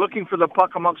 floundering, looking for the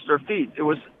puck amongst our feet. It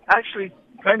was actually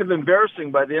kind of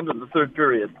embarrassing by the end of the third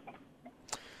period.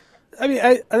 I mean,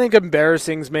 I think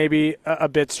embarrassing's maybe a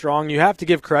bit strong. You have to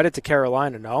give credit to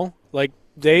Carolina, no? Like,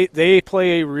 they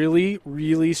play a really,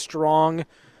 really strong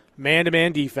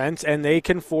man-to-man defense, and they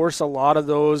can force a lot of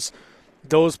those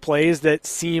plays that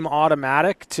seem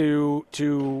automatic to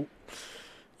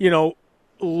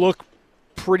look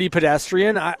pretty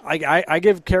pedestrian. I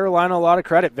give Carolina a lot of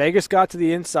credit. Vegas got to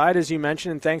the inside, as you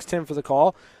mentioned, and thanks, Tim, for the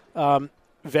call.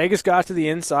 Vegas got to the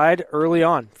inside early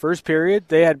on. First period,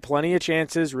 they had plenty of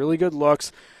chances, really good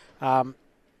looks, and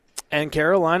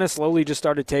Carolina slowly just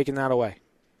started taking that away.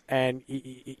 And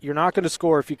you're not going to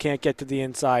score if you can't get to the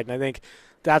inside, and I think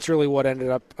that's really what ended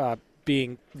up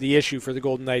being the issue for the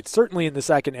Golden Knights, certainly in the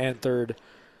second and third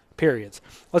periods.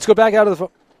 Let's go back out of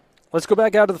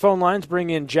the phone lines.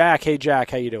 Bring in Jack. Hey, Jack,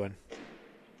 how you doing?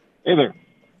 Hey there.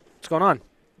 What's going on?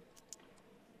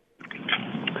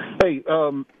 Hey,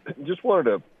 just wanted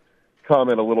to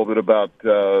comment a little bit about,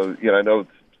 I know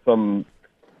some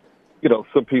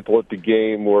people at the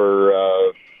game were,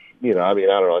 I don't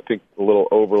know, I think a little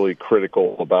overly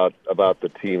critical about the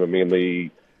team. I mean,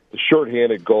 the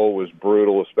shorthanded goal was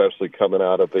brutal, especially coming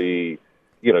out of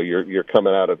you're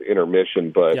coming out of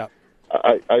intermission. But yeah.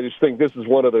 I just think this is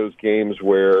one of those games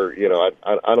where,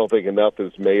 I don't think enough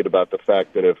is made about the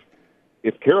fact that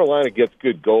if Carolina gets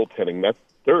good goaltending,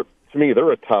 to me,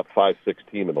 they're a top 5-6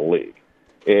 team in the league.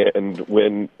 And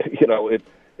when,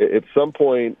 at some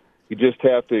point, you just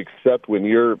have to accept when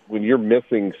you're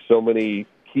missing so many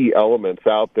key elements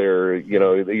out there,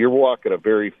 you're walking a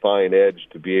very fine edge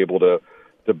to be able to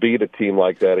beat a team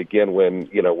like that again when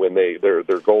their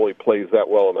goalie plays that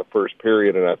well in the first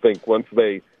period. And I think once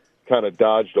they kind of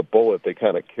dodged a bullet, they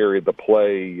kind of carried the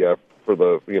play for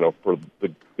the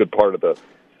good part of the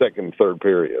second and third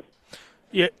period.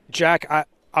 Yeah, Jack,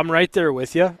 I'm right there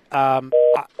with you.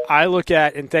 I look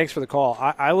at, and thanks for the call,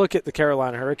 I look at the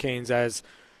Carolina Hurricanes as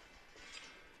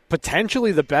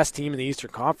potentially the best team in the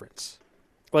Eastern Conference.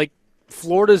 Like,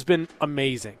 Florida's been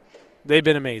amazing. They've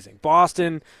been amazing.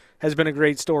 Boston has been a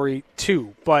great story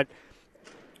too, but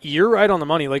you're right on the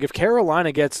money. Like, if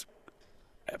Carolina gets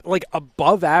like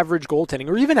above average goaltending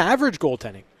or even average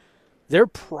goaltending, they're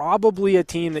probably a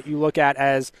team that you look at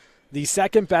as the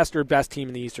second best or best team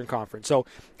in the Eastern Conference. So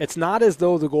it's not as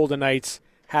though the Golden Knights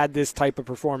had this type of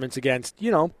performance against,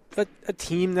 a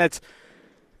team that's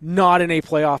not in a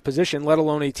playoff position, let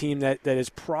alone a team that is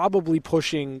probably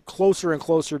pushing closer and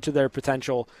closer to their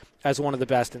potential as one of the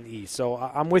best in the East. So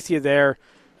I'm with you there.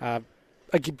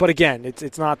 But again,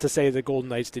 it's not to say the Golden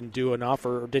Knights didn't do enough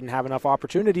or didn't have enough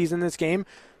opportunities in this game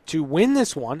to win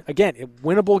this one. Again, a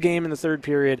winnable game in the third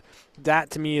period. That,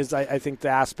 to me, is, I think, the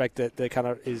aspect that kind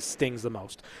of stings the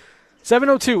most.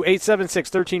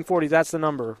 702-876-1340, that's the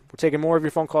number. We're taking more of your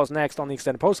phone calls next on the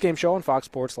Extended Postgame Show on Fox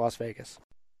Sports Las Vegas.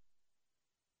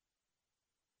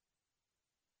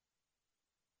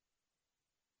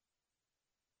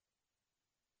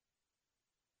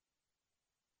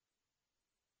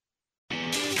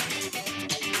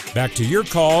 Back to your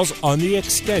calls on the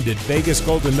Extended Vegas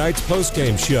Golden Knights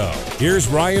postgame show. Here's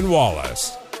Ryan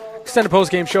Wallace. Extended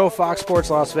postgame show, Fox Sports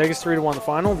Las Vegas, 3-1 the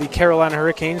final. The Carolina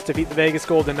Hurricanes defeat the Vegas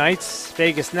Golden Knights.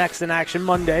 Vegas next in action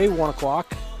Monday, 1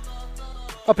 o'clock.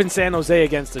 up in San Jose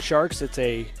against the Sharks. It's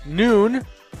a noon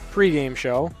pregame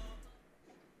show.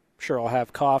 Sure, I'll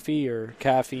have coffee or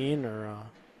caffeine or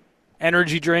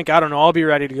energy drink. I don't know. I'll be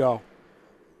ready to go. I'm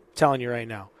telling you right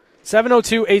now.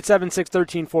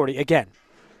 702-876-1340. Again,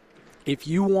 if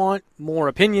you want more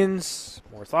opinions,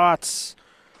 more thoughts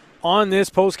on this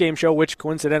postgame show, which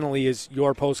coincidentally is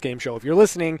your postgame show, if you're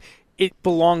listening, it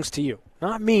belongs to you.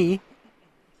 Not me.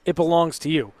 It belongs to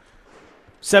you.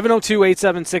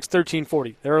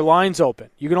 702-876-1340. There are lines open.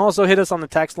 You can also hit us on the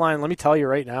text line. Let me tell you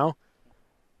right now,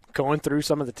 going through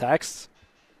some of the texts,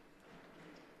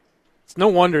 it's no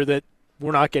wonder that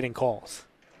we're not getting calls.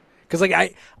 Because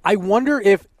I wonder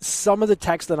if some of the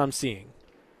texts that I'm seeing,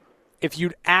 if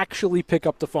you'd actually pick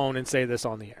up the phone and say this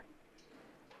on the air.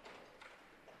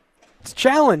 It's a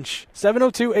challenge.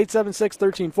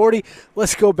 702-876-1340.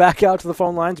 Let's go back out to the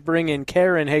phone lines. Bring in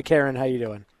Karen. Hey, Karen, how you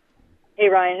doing? Hey,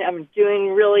 Ryan. I'm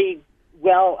doing really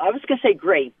well. I was going to say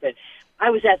great, but I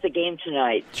was at the game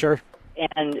tonight. Sure.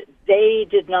 And they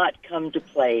did not come to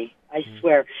play, I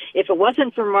swear. If it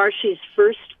wasn't for Marshy's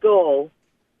first goal,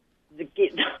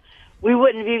 we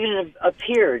wouldn't have even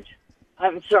appeared.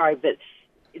 I'm sorry, but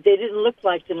they didn't look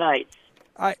like the Knights.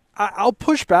 I'll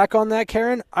push back on that,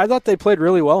 Karen. I thought they played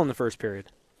really well in the first period.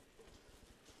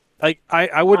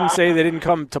 I wouldn't say they didn't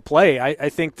come to play. I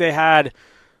think they had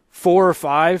 4 or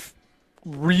 5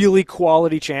 really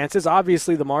quality chances.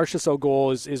 Obviously, the Marchessault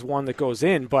goal is one that goes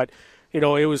in, but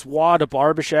it was Waugh to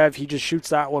Barbashev. He just shoots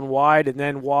that one wide, and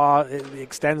then Waugh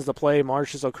extends the play.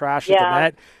 Marchessault crashes the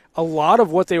net. A lot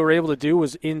of what they were able to do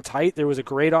was in tight. There was a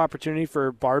great opportunity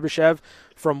for Barbashev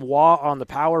from Waugh on the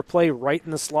power play, right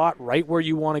in the slot, right where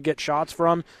you want to get shots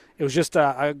from. It was just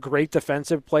a great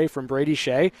defensive play from Brady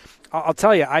Shea. I'll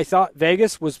tell you, I thought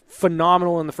Vegas was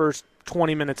phenomenal in the first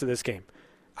 20 minutes of this game.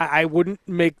 I wouldn't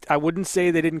say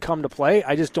they didn't come to play.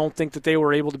 I just don't think that they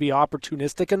were able to be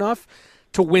opportunistic enough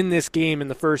to win this game in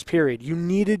the first period. You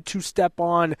needed to step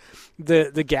on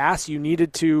the gas. You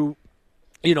needed to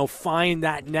find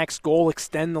that next goal,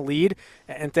 extend the lead.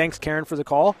 And thanks, Karen, for the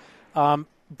call.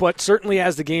 But certainly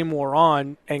as the game wore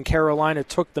on and Carolina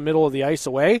took the middle of the ice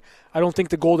away, I don't think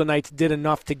the Golden Knights did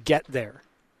enough to get there.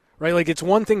 Right? Like, it's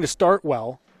one thing to start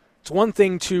well. It's one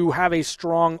thing to have a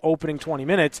strong opening 20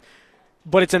 minutes,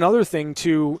 but it's another thing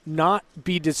to not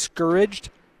be discouraged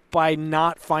by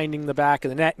not finding the back of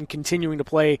the net and continuing to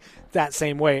play that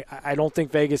same way. I don't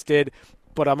think Vegas did,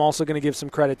 but I'm also going to give some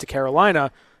credit to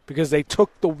Carolina because they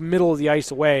took the middle of the ice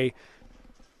away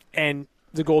and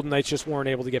the Golden Knights just weren't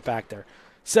able to get back there.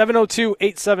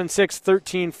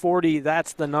 702-876-1340,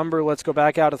 that's the number. Let's go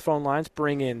back out of the phone lines.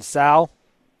 Bring in Sal.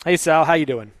 Hey, Sal, how you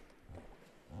doing?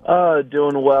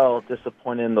 Doing well.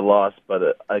 Disappointed in the loss,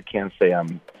 but I can't say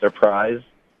I'm surprised.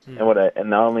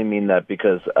 And I only mean that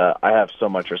because I have so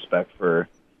much respect for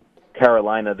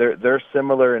Carolina. They're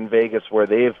similar in Vegas where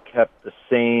they've kept the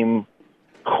same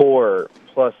core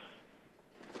plus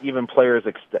even players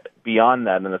beyond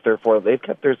that in the third, fourth. They've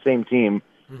kept their same team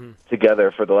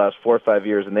together for the last 4 or 5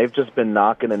 years, and they've just been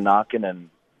knocking, and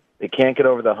they can't get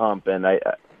over the hump. And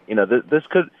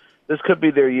this could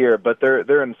be their year, but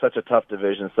they're in such a tough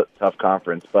division, such a tough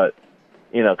conference. But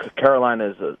Carolina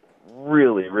is a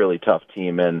really, really tough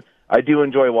team, and I do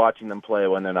enjoy watching them play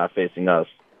when they're not facing us.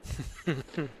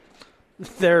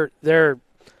 They're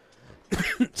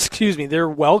excuse me, they're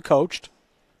well coached,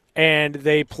 and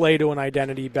they play to an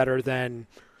identity better than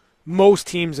most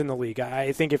teams in the league.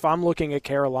 I think if I'm looking at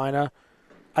Carolina,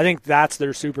 I think that's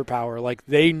their superpower. Like,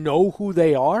 they know who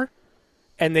they are,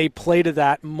 and they play to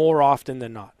that more often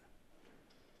than not.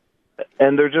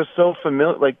 And they're just so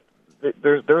familiar. Like,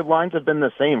 their lines have been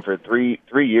the same for three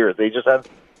years. They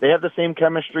have the same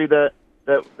chemistry that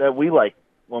we like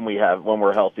when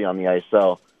we're healthy on the ice.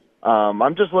 So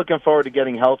I'm just looking forward to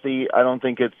getting healthy. I don't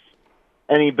think it's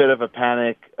any bit of a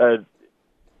panic.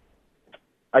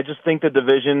 I just think the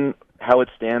division, how it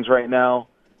stands right now,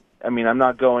 I mean, I'm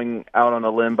not going out on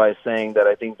a limb by saying that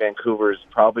I think Vancouver is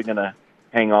probably going to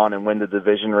hang on and win the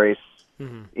division race.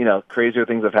 Crazier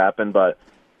things have happened, but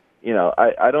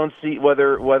I don't see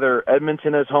whether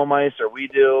Edmonton has home ice or we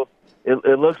do.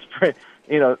 It looks pretty,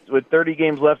 with 30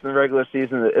 games left in the regular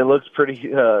season, it looks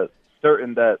pretty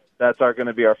certain that that's going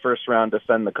to be our first round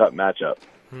defend the cup matchup.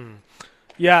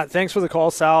 Yeah, thanks for the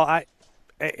call, Sal.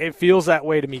 It feels that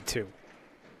way to me too.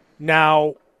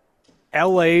 Now,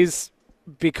 LA's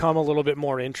become a little bit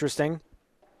more interesting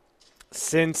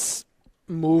since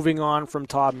moving on from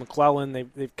Todd McClellan.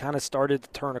 They've kind of started to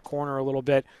turn a corner a little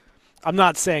bit. I'm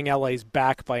not saying LA's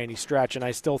back by any stretch, and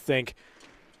I still think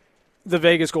the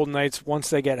Vegas Golden Knights, once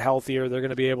they get healthier, they're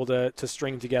going to be able to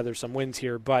string together some wins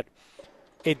here. But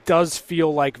it does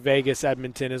feel like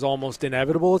Vegas-Edmonton is almost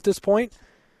inevitable at this point.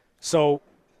 So,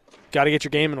 got to get your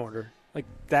game in order. Like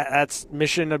that's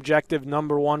mission objective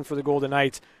number one for the Golden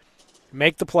Knights.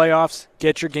 Make the playoffs,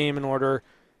 get your game in order,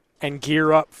 and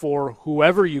gear up for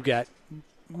whoever you get.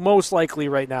 Most likely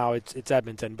right now it's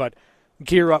Edmonton, but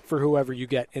gear up for whoever you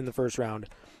get in the first round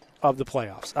of the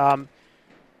playoffs. I'm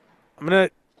going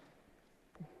to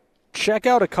check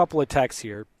out a couple of texts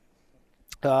here.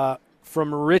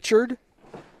 From Richard.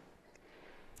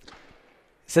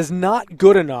 Says, not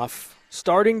good enough.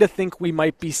 Starting to think we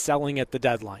might be selling at the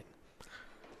deadline.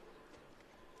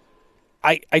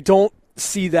 I don't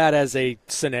see that as a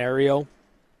scenario,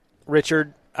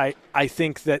 Richard. I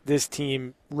think that this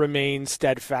team remains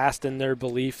steadfast in their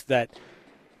belief that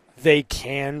they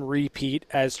can repeat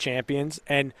as champions.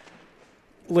 And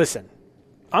listen,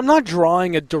 I'm not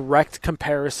drawing a direct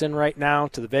comparison right now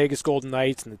to the Vegas Golden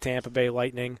Knights and the Tampa Bay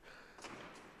Lightning.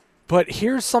 But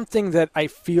here's something that I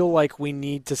feel like we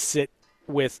need to sit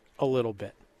with a little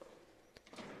bit.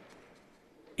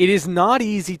 It is not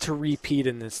easy to repeat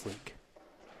in this league.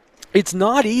 It's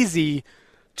not easy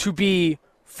to be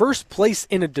first place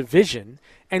in a division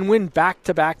and win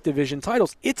back-to-back division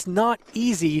titles. It's not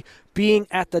easy being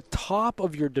at the top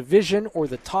of your division or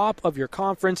the top of your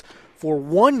conference for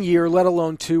 1 year, let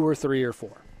alone 2 or 3 or 4.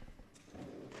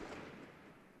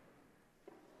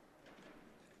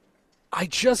 I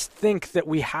just think that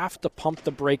we have to pump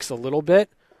the brakes a little bit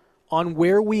on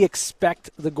where we expect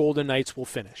the Golden Knights will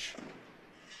finish.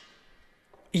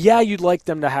 Yeah, you'd like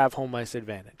them to have home ice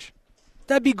advantage.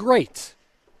 That'd be great.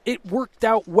 It worked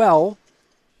out well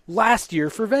last year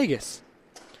for Vegas.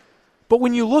 But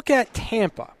when you look at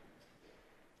Tampa,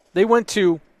 they went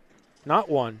to not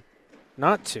 1,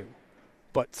 not 2,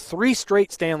 but 3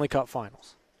 straight Stanley Cup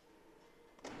finals.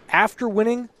 After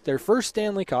winning their first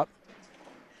Stanley Cup,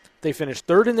 they finished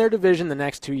 3rd in their division the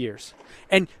next 2 years.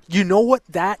 And you know what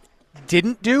that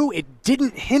didn't do? It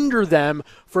didn't hinder them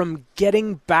from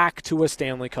getting back to a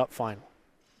Stanley Cup final.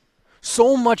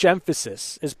 So much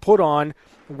emphasis is put on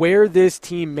where this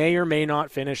team may or may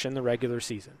not finish in the regular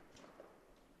season.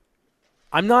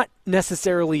 I'm not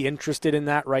necessarily interested in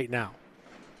that right now,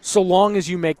 so long as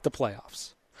you make the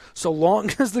playoffs. So long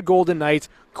as the Golden Knights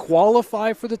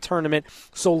qualify for the tournament,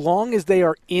 so long as they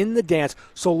are in the dance,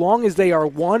 so long as they are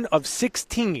one of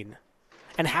 16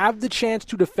 and have the chance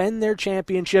to defend their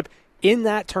championship in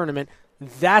that tournament,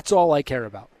 that's all I care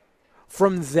about.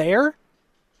 From there,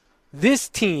 this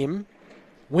team,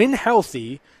 when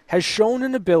healthy, has shown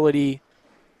an ability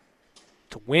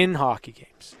to win hockey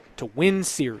games, to win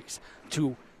series,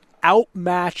 to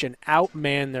outmatch and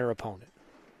outman their opponent.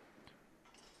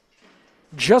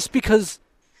 Just because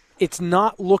it's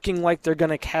not looking like they're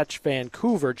going to catch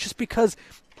Vancouver, just because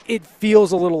it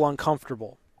feels a little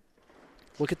uncomfortable.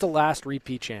 Look at the last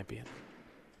repeat champion.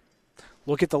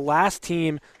 Look at the last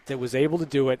team that was able to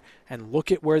do it, and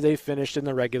look at where they finished in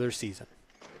the regular season.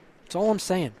 That's all I'm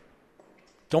saying.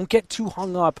 Don't get too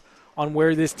hung up on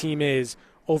where this team is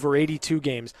over 82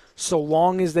 games, so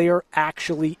long as they are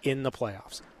actually in the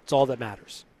playoffs. That's all that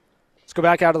matters. Let's go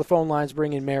back out of the phone lines,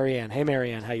 bring in Marianne. Hey,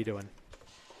 Marianne, how you doing?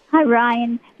 Hi,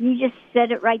 Ryan. You just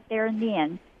said it right there in the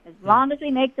end. As long as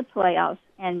we make the playoffs,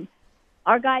 and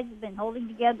our guys have been holding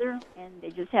together, and they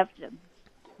just have to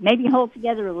maybe hold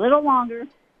together a little longer,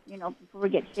 before we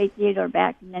get shaky at our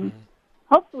back, and then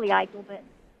hopefully Eichel. But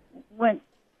when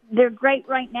they're great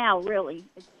right now, really,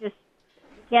 it's just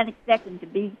you can't expect them to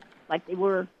be like they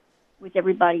were with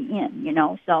everybody in,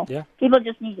 So people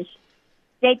just need to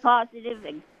stay positive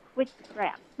and quit the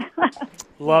crap.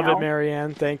 Love it,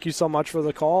 Marianne. Thank you so much for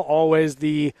the call. Always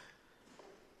the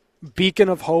beacon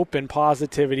of hope and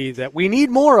positivity that we need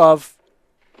more of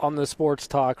on the Sports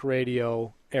Talk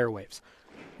Radio airwaves.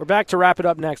 We're back to wrap it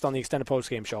up next on the Extended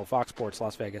Postgame Show, Fox Sports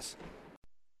Las Vegas.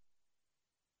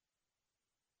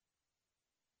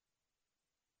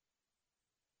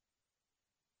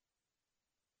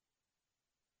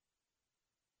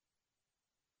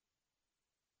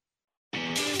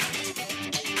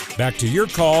 Back to your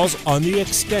calls on the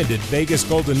Extended Vegas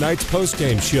Golden Knights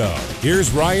postgame show. Here's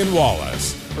Ryan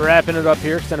Wallace. Wrapping it up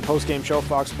here, Extended Postgame Show,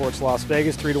 Fox Sports Las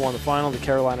Vegas. 3-1 the final. The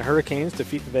Carolina Hurricanes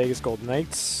defeat the Vegas Golden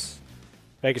Knights.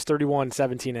 Vegas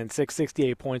 31-17-6,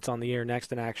 68 points on the year.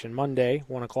 Next in action Monday,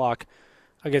 1 o'clock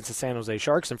against the San Jose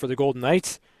Sharks. And for the Golden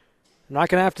Knights, they're not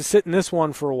going to have to sit in this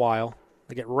one for a while.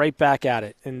 They get right back at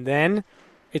it. And then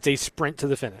it's a sprint to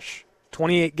the finish.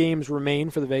 28 games remain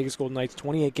for the Vegas Golden Knights,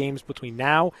 28 games between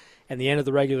now and the end of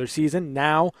the regular season,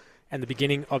 now and the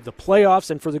beginning of the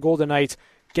playoffs. And for the Golden Knights,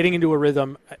 getting into a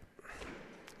rhythm,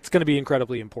 it's going to be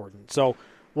incredibly important. So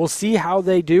we'll see how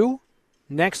they do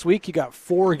next week. You got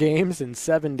 4 games in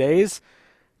 7 days.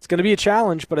 It's going to be a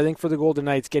challenge, but I think for the Golden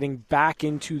Knights, getting back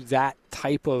into that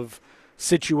type of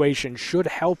situation should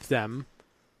help them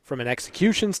from an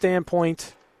execution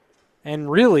standpoint and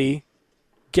really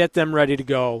get them ready to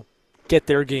go, get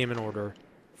their game in order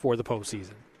for the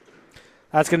postseason.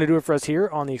 That's going to do it for us here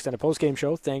on the Extended Postgame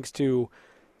Show. Thanks to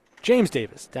James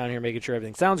Davis down here making sure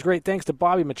everything sounds great. Thanks to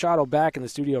Bobby Machado back in the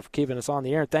studio for keeping us on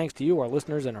the air. And thanks to you, our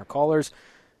listeners and our callers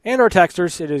and our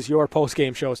texters. It is your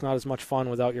postgame show. It's not as much fun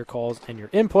without your calls and your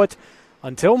input.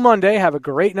 Until Monday, have a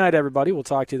great night, everybody. We'll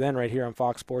talk to you then right here on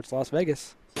Fox Sports Las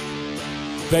Vegas.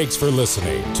 Thanks for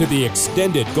listening to the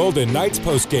Extended Golden Knights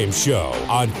Postgame Show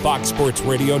on Fox Sports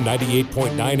Radio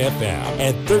 98.9 FM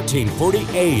and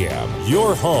 1340 AM.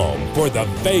 Your home for the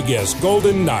Vegas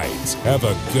Golden Knights. Have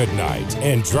a good night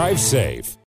and drive safe.